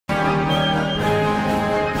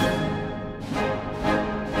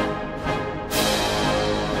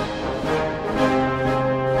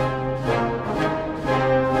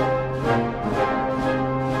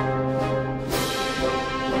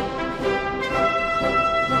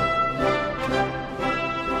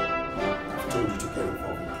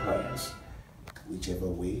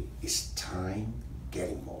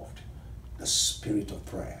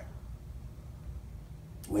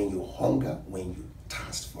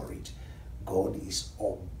God is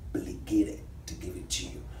obligated to give it to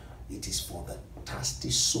you. It is for the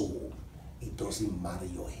thirsty soul. It doesn't matter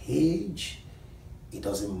your age. It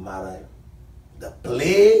doesn't matter the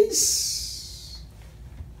place.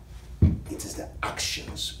 It is the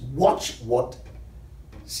actions. Watch what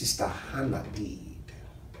Sister Hannah did.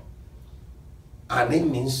 Her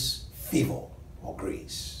name means favor or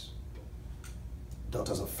grace.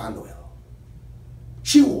 Daughters of Emmanuel.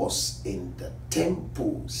 She was in the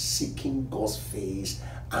temple seeking God's face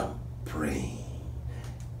and praying.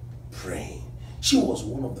 She was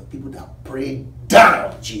one of the people that prayed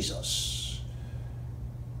down Jesus.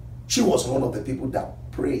 She was one of the people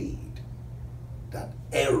that prayed that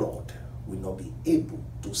Herod will not be able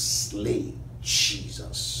to slay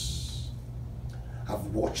Jesus. I've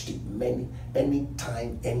watched it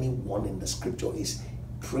anytime anyone in the scripture is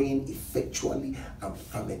praying effectually and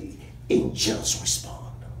fervently, angels respond.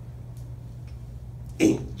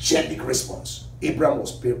 Angelic response. Abraham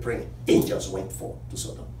was praying, angels went forth to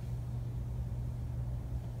Sodom.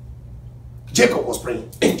 Jacob was praying,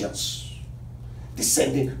 angels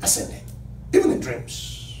descending, ascending, even in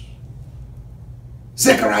dreams.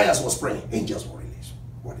 Zacharias was praying, angels were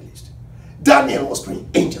released. Daniel was praying,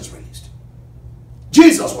 angels released.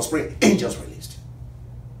 Jesus was praying, angels released.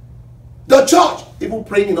 The church, even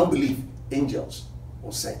praying in unbelief, angels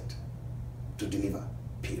were sent to deliver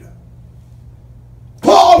Peter.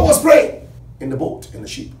 Paul was praying in the boat, in the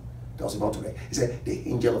ship that was about to wreck. He said, the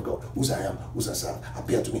angel of God, whose I am, whose I serve,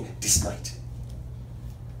 appeared to me this night.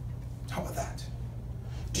 How about that?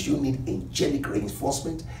 Do you need angelic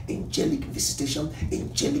reinforcement, angelic visitation,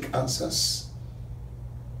 angelic answers?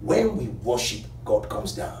 When we worship, God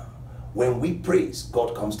comes down. When we praise,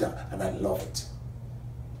 God comes down, and I love it.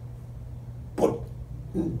 But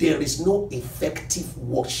there is no effective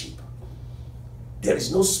worship. There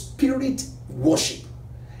is no spirit worship.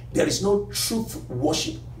 There is no truth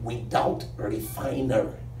worship without refining.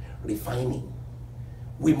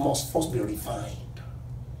 We must first be refined.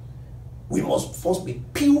 We must first be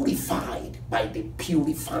purified by the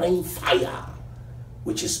purifying fire,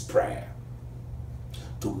 which is prayer,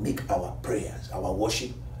 to make our prayers, our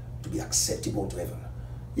worship, to be acceptable to heaven.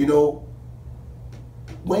 You know,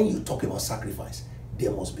 when you talk about sacrifice,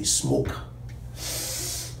 there must be smoke.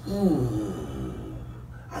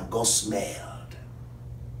 And God smelled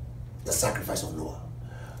the sacrifice of Noah.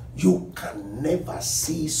 You can never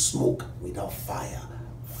see smoke without fire.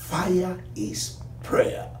 Fire is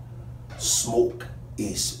prayer. Smoke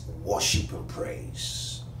is worship and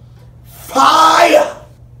praise. Fire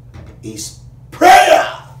is prayer.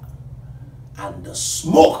 And the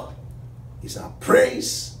smoke is our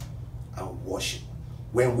praise and worship.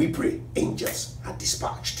 When we pray, angels are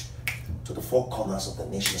dispatched to the four corners of the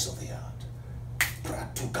nations of the earth.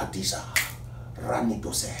 Pratukadiza,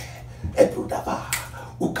 Ranidose, Ebrudava,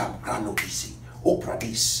 Ukam Granodisi,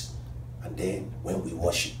 Opradis. And then when we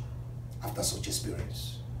worship, after such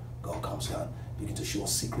experience, God comes down, begin to show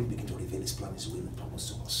us secret, begin to reveal his plan, his will, and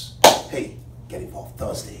purpose to us. Hey, get involved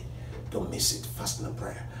Thursday. Don't miss it. Fasting and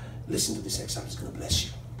prayer. Listen to this excerpt. It's going to bless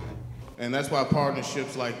you. And that's why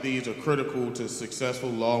partnerships like these are critical to successful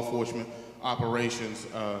law enforcement operations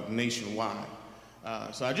nationwide.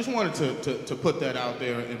 So I just wanted to put that out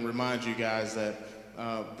there and remind you guys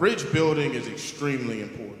that bridge building is extremely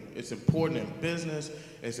important. It's important in business,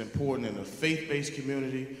 it's important in the faith-based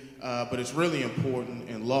community, but it's really important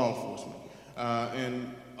in law enforcement.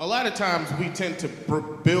 And a lot of times we tend to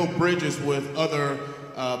build bridges with other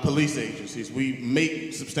police agencies. We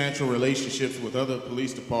make substantial relationships with other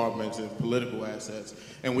police departments and political assets,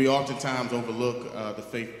 and we oftentimes overlook the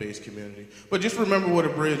faith-based community. But just remember what a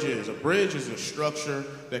bridge is. A bridge is a structure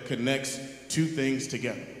that connects two things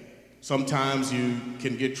together. Sometimes you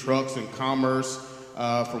can get trucks and commerce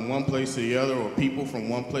from one place to the other, or people from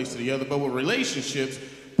one place to the other, but with relationships,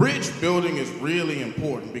 bridge building is really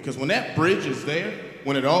important, because when that bridge is there,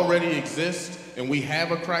 when it already exists, and we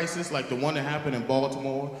have a crisis like the one that happened in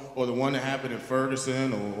Baltimore or the one that happened in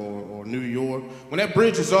Ferguson or New York, when that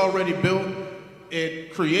bridge is already built,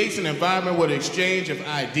 it creates an environment where the exchange of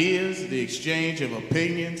ideas, the exchange of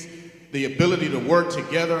opinions, the ability to work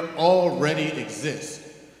together already exists.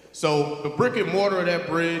 So the brick and mortar of that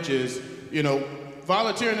bridge is, you know,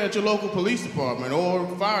 volunteering at your local police department or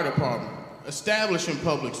fire department, establishing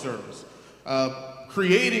public service,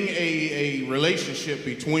 creating a relationship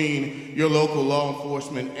between your local law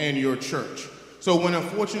enforcement and your church. So when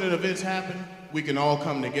unfortunate events happen, we can all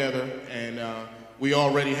come together and we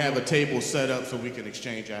already have a table set up so we can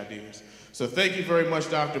exchange ideas. So thank you very much,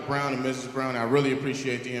 Dr. Brown and Mrs. Brown. I really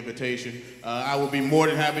appreciate the invitation. I will be more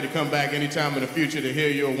than happy to come back anytime in the future to hear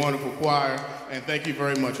your wonderful choir. And thank you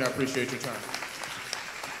very much. I appreciate your time.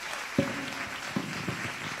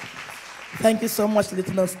 Thank you so much,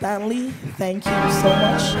 Lieutenant Stanley. Thank you so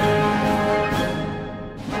much.